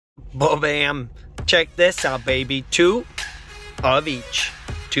Bam! Check this out, baby. Two of each,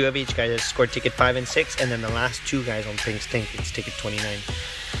 guys. I scored ticket 5 and 6, and then the last two guys on Pink Stink, it's ticket 29.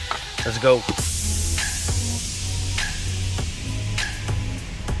 Let's go.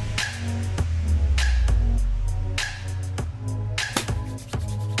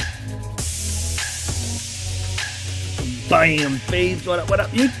 Bam, babes. What up,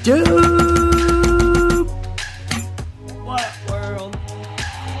 YouTube? What up, world?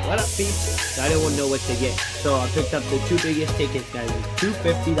 What up, peeps? I didn't know what to get, so I picked up the two biggest tickets, guys. Two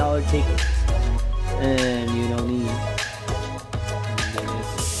 $50 tickets. And you don't need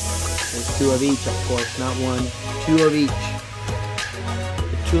there's two of each, of course, not one. Two of each.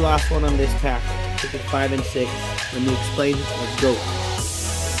 The two last one on this pack. Ticket 5 and 6. Let me explain. Let's go.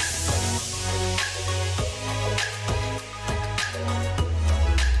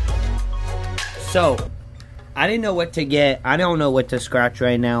 So, I didn't know what to get. I don't know what to scratch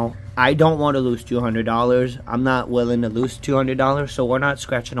right now. I don't want to lose $200. I'm not willing to lose $200, so we're not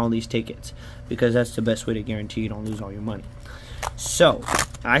scratching all these tickets because that's the best way to guarantee you don't lose all your money. So,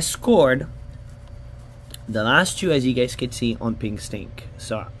 I scored the last two, as you guys can see, on Pink Stink.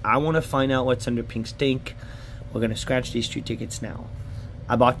 So, I want to find out what's under Pink Stink. We're going to scratch these two tickets now.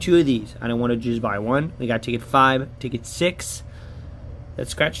 I bought two of these. I don't want to just buy one. We got ticket 5, ticket 6.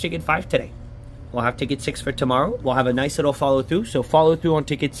 Let's scratch ticket 5 today. We'll have ticket 6 for tomorrow. We'll have a nice little follow through. So follow through on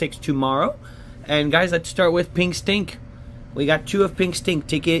ticket 6 tomorrow. And guys, let's start with Pink Stink. We got two of Pink Stink,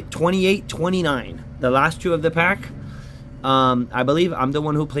 ticket 28, 29. The last two of the pack. I believe I'm the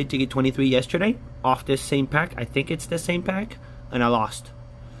one who played ticket 23 yesterday off this same pack. I think it's the same pack. And I lost.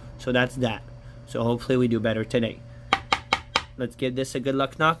 So that's that. So hopefully we do better today. Let's give this a good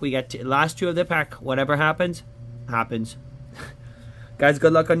luck knock. We got last two of the pack. Whatever happens, happens. Guys,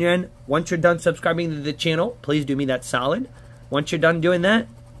 good luck on your end. Once you're done subscribing to the channel, please do me that solid. Once you're done doing that,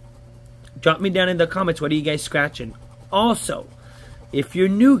 drop me down in the comments, what are you guys scratching? Also, if you're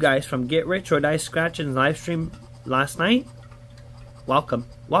new, guys, from Get Rich or Die Scratching live stream last night, welcome.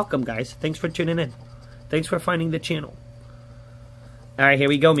 Welcome, guys. Thanks for tuning in. Thanks for finding the channel. All right, here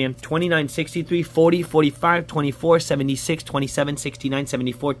we go, man. 29, 63, 40, 45, 24, 76, 27, 69,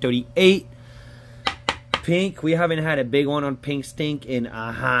 74, 38. Pink, we haven't had a big one on Pink Stink in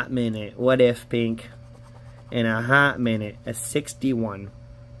a hot minute. What if, Pink? In a hot minute. A 61.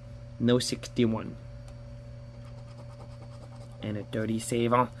 No 61. And a 30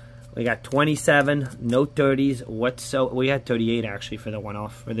 saver. We got 27. No 30s. We had 38 actually for the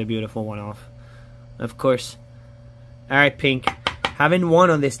one-off. For the beautiful one-off. Of course. Alright, Pink. Haven't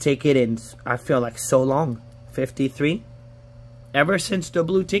won on this ticket in, I feel like, so long. 53. Ever since the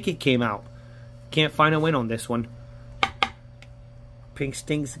blue ticket came out. Can't find a win on this one. Pink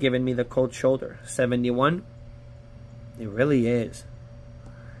Stink's giving me the cold shoulder. 71. It really is.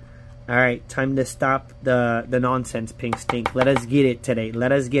 Alright, time to stop the nonsense, Pink Stink. Let us get it today.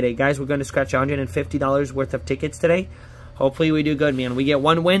 Let us get it. Guys, we're going to scratch $150 worth of tickets today. Hopefully we do good, man. We get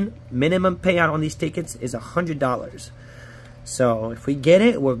one win. Minimum payout on these tickets is $100. So, if we get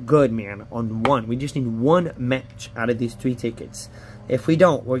it, we're good, man. On one. We just need one match out of these 3 tickets. If we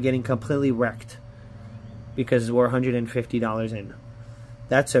don't, we're getting completely wrecked. Because we're $150 in.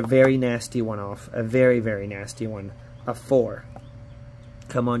 That's a very nasty one off. A very, very nasty one. A 4.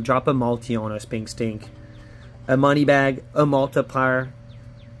 Come on, drop a multi on us, Pink Stink. A money bag, a multiplier.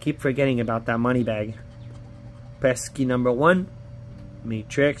 Keep forgetting about that money bag. Pesky number 1.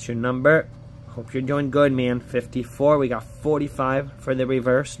 Matrix, your number. Hope you're doing good, man. 54. We got 45 for the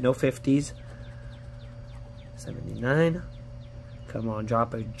reverse. No 50s. 79. Come on,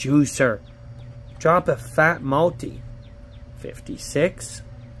 drop a juicer. Drop a fat multi. 56.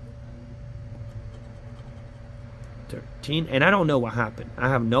 13. And I don't know what happened. I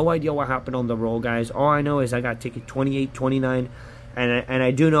have no idea what happened on the roll, guys. All I know is I got ticket 28, 29. And I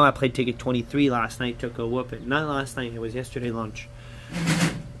do know I played ticket 23 last night. Took a whooping. Not last night. It was yesterday lunch.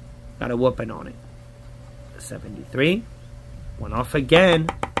 Got a whooping on it. 73. One off again.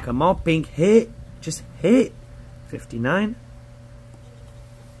 Come on, Pink. Hit. Just hit. 59.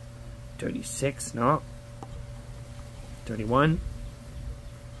 36, no. 31.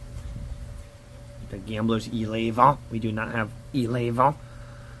 The Gambler's E-Level. We do not have E-Level.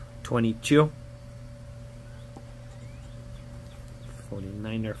 22.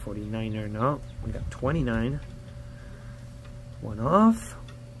 49er, no. We got 29. One off.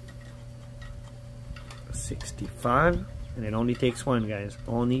 65. And it only takes one, guys.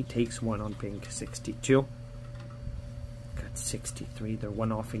 Only takes one on Pink. 62. 63. They're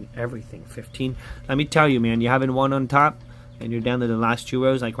one-offing everything. 15. Let me tell you, man, you haven't won on top and you're down to the last 2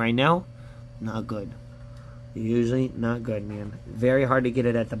 rows like right now. Not good. Usually not good, man. Very hard to get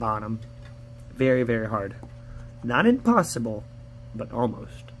it at the bottom. Very, very hard. Not impossible, but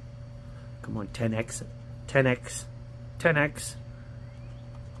almost. Come on, 10x, 10x, 10x.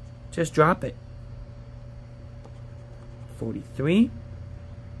 Just drop it. 43.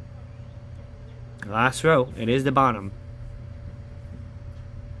 Last row. It is the bottom.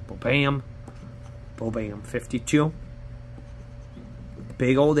 Bam. Bam. 52.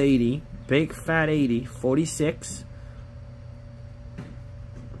 Big old 80. Big fat 80. 46.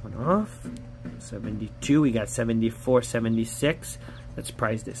 One off. 72. We got 74, 76. Let's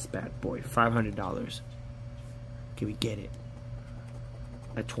price this bad boy. $500. Can we get it?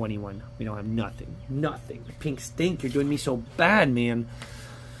 At 21. We don't have nothing. Nothing. Pink stink. You're doing me so bad, man.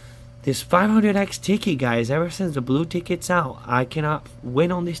 This 500x ticket, guys. Ever since the blue ticket's out, I cannot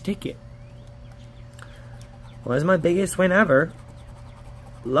win on this ticket. Was my biggest win ever.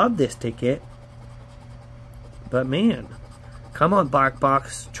 Love this ticket. But man, come on, Bark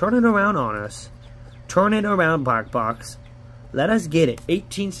Box. Turn it around on us. Turn it around, Bark Box. Let us get it.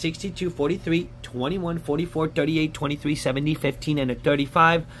 18, 62, 43, 21, 44, 38, 23, 70, 15, and a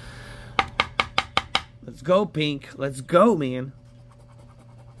 35. Let's go, Pink. Let's go, man.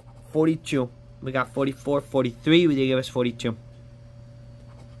 42. We got 44, 43. They gave us 42.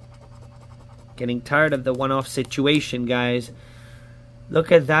 Getting tired of the one-off situation, guys.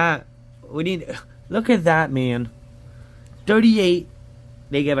 Look at that. We need... Look at that, man. 38.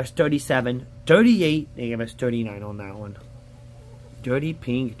 They gave us 37. 38. They gave us 39 on that one. Dirty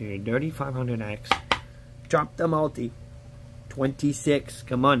Pink, dude. Dirty 500x. Drop the multi. 26.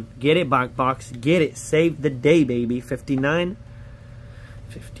 Come on. Get it, Bark Box. Get it. Save the day, baby. 59.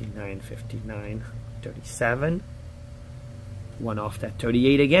 59, 59. 37. One off that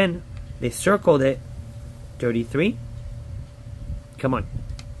 38 again. They circled it. 33. Come on.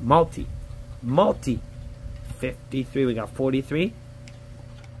 Multi. Multi. 53. We got 43.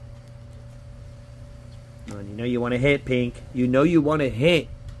 You know you want to hit, Pink. You know you want to hit.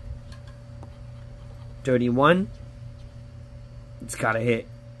 31. It's got to hit.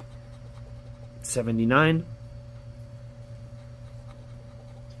 79.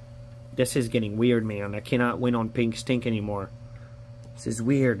 This is getting weird, man. I cannot win on Pink Stink anymore. This is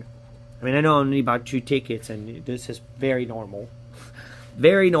weird. I mean, I know I only bought 2 tickets, and this is very normal.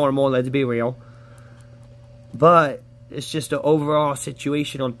 Very normal, let's be real. But it's just the overall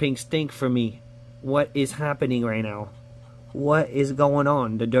situation on Pink Stink for me. What is happening right now? What is going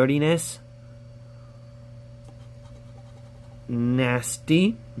on? The dirtiness?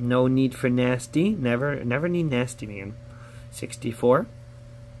 Nasty. No need for nasty. Never need nasty, man. 64.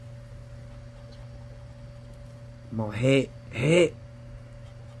 Come on, hit.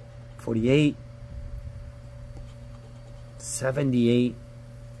 48. 78.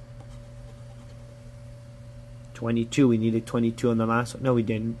 22. We needed 22 on the last one. No, we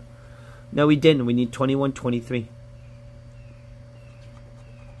didn't. No, we didn't. We need 21, 23.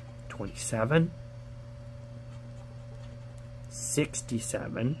 27.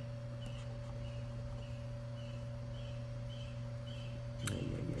 67.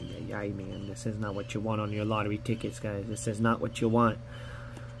 Ay, man. This is not what you want on your lottery tickets, guys. This is not what you want.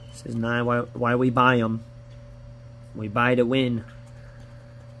 This is not why we buy them. We buy to win.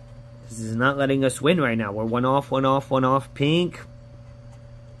 This is not letting us win right now. We're one off, Pink.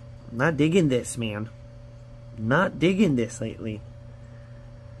 Not digging this, man. Not digging this lately.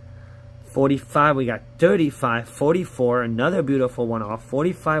 45, we got 35, 44, another beautiful one off.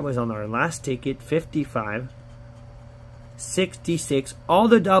 45 was on our last ticket. 55, 66, all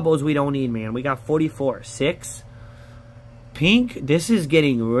the doubles we don't need, man. We got 44, 6. Pink, this is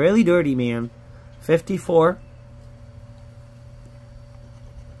getting really dirty, man. 54,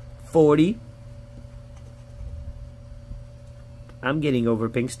 40. I'm getting over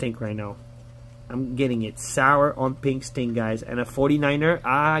Pink Stink right now. I'm getting it sour on Pink Stink, guys. And a 49er,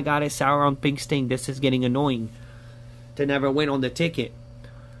 I got it sour on Pink Stink. This is getting annoying to never win on the ticket.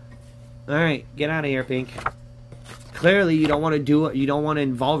 Alright, get out of here, Pink. Clearly, you don't want to do it. You don't want to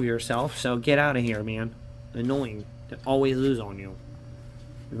involve yourself. So get out of here, man. Annoying to always lose on you.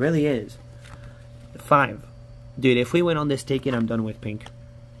 It really is. 5. Dude, if we win on this ticket, I'm done with Pink.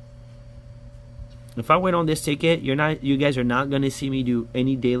 If I win on this ticket, you guys are not going to see me do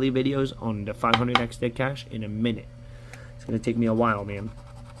any daily videos on the 500x dead cash in a minute. It's going to take me a while, man.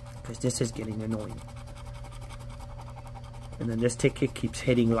 Because this is getting annoying. And then this ticket keeps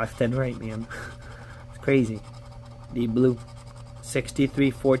hitting left and right, man. It's crazy. The blue.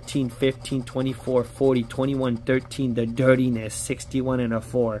 63, 14, 15, 24, 40, 21, 13. The dirtiness. 61 and a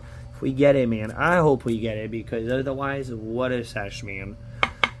 4. If we get it, man. I hope we get it. Because otherwise, what a sesh, man.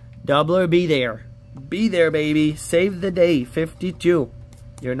 Doubler be there. Be there, baby. Save the day. 52.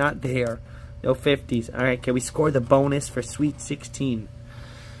 You're not there. No 50s. All right, can we score the bonus for Sweet 16?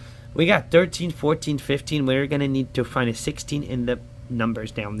 We got 13, 14, 15. We're going to need to find a 16 in the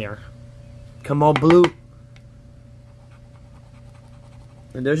numbers down there. Come on, blue.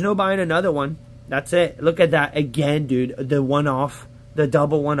 And there's no buying another one. That's it. Look at that again, dude. The one off. The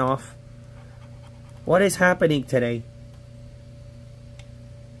double one off. What is happening today?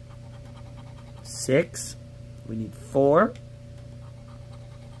 6. We need 4.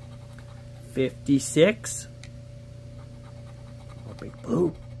 56. Oh, big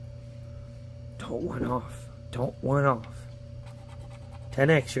blue. Don't one off. Don't one off.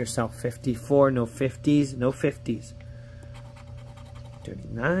 10x yourself. 54. No 50s. No 50s.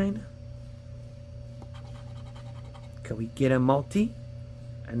 39. Can we get a multi?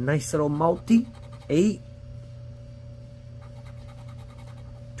 A nice little multi. 8.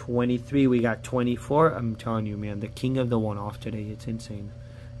 23. We got 24. I'm telling you, man. The king of the one-off today. It's insane.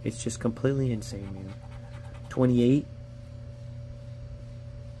 It's just completely insane, man. 28.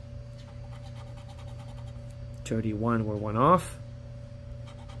 31. We're one off.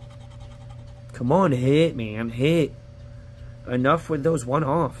 Come on, hit, man. Hit. Enough with those one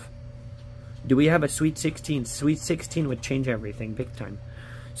off. Do we have a Sweet 16? Sweet 16 would change everything big time.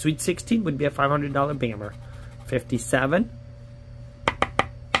 Sweet 16 would be a $500 bammer. 57.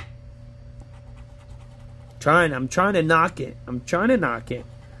 I'm trying to knock it. I'm trying to knock it.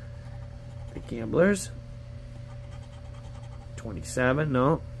 The gamblers. 27,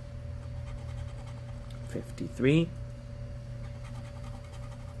 no. 53.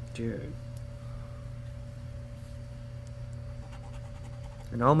 Dude.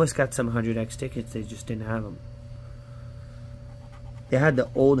 And I almost got some 100x tickets. They just didn't have them. They had the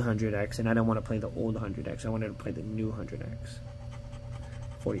old 100x, and I don't want to play the old 100x. I wanted to play the new 100x.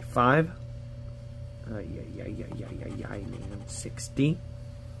 45. Man. 60.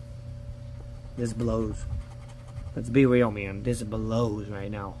 This blows. Let's be real, man. This blows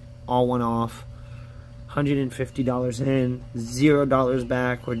right now. All one off. $150 in. $0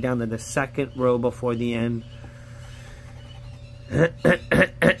 back. We're down to the second row before the end. That's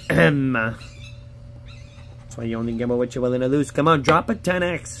why you only gamble what you're willing to lose. Come on, drop a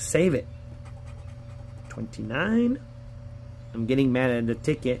 10x. Save it. 29. I'm getting mad at the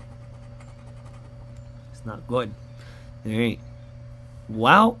ticket. It's not good. Alright.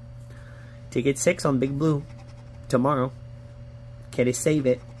 Well, ticket 6 on Big Blue. Tomorrow. Can they save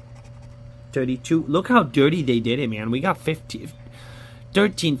it? 32. Look how dirty they did it, man. We got 15.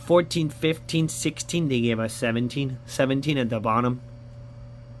 13, 14, 15, 16. They gave us 17. 17 at the bottom.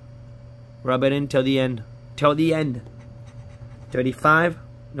 Rub it in till the end. Till the end. 35.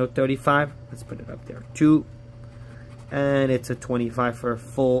 No 35. Let's put it up there. 2. And it's a 25 for a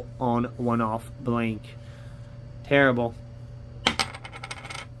full on one-off blank. Terrible.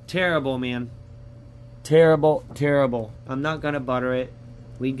 Terrible, man. Terrible, terrible. I'm not going to butter it.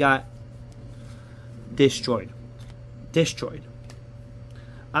 We got destroyed. Destroyed.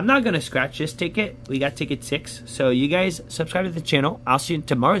 I'm not going to scratch this ticket. We got ticket 6. So you guys subscribe to the channel. I'll see you in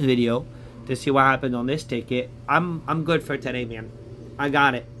tomorrow's video to see what happened on this ticket. I'm good for today, man. I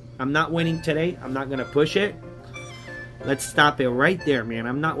got it. I'm not winning today. I'm not going to push it. Let's stop it right there, man.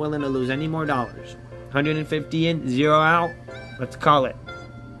 I'm not willing to lose any more dollars. 150 in, 0 out. Let's call it.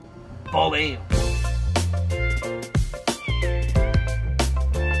 Oh, bam.